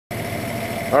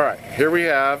Alright, here we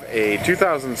have a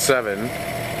 2007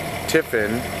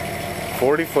 TIFFIN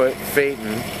 40-foot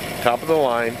Phaeton, top of the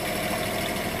line.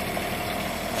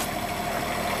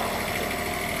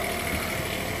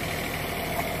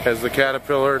 Has the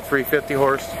Caterpillar 350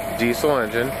 horse diesel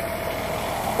engine,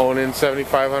 Onan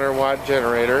 7500 watt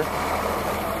generator,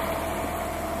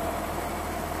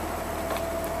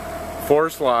 4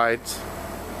 slides,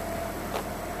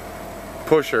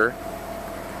 pusher.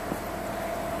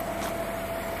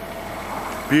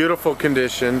 Beautiful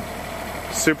condition,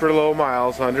 super low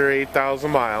miles, under 8,000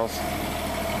 miles.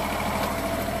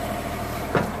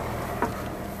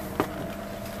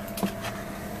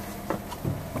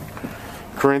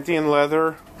 Corinthian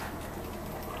leather,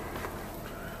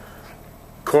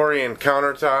 Corian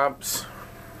countertops,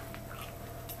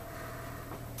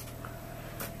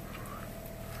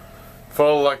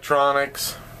 full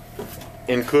electronics,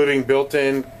 including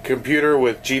built-in computer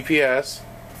with GPS.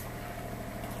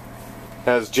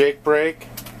 Has Jake brake,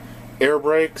 air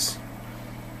brakes,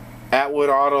 Atwood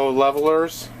auto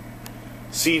levelers,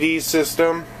 CD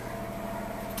system,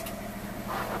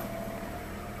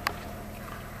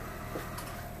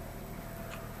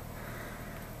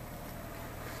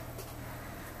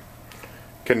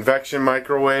 convection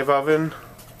microwave oven,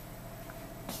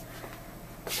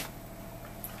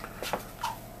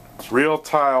 real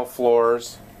tile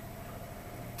floors,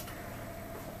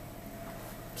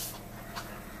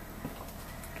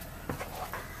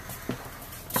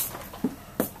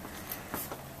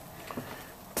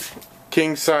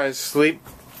 king size sleep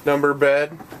number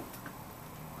bed,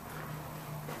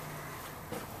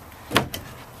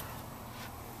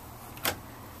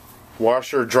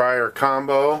 washer dryer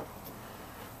combo,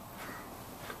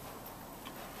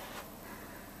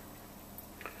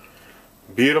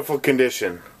 beautiful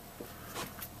condition.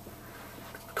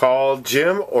 Call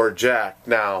Jim or Jack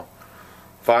now,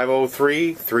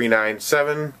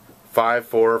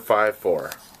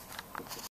 503-397-5454.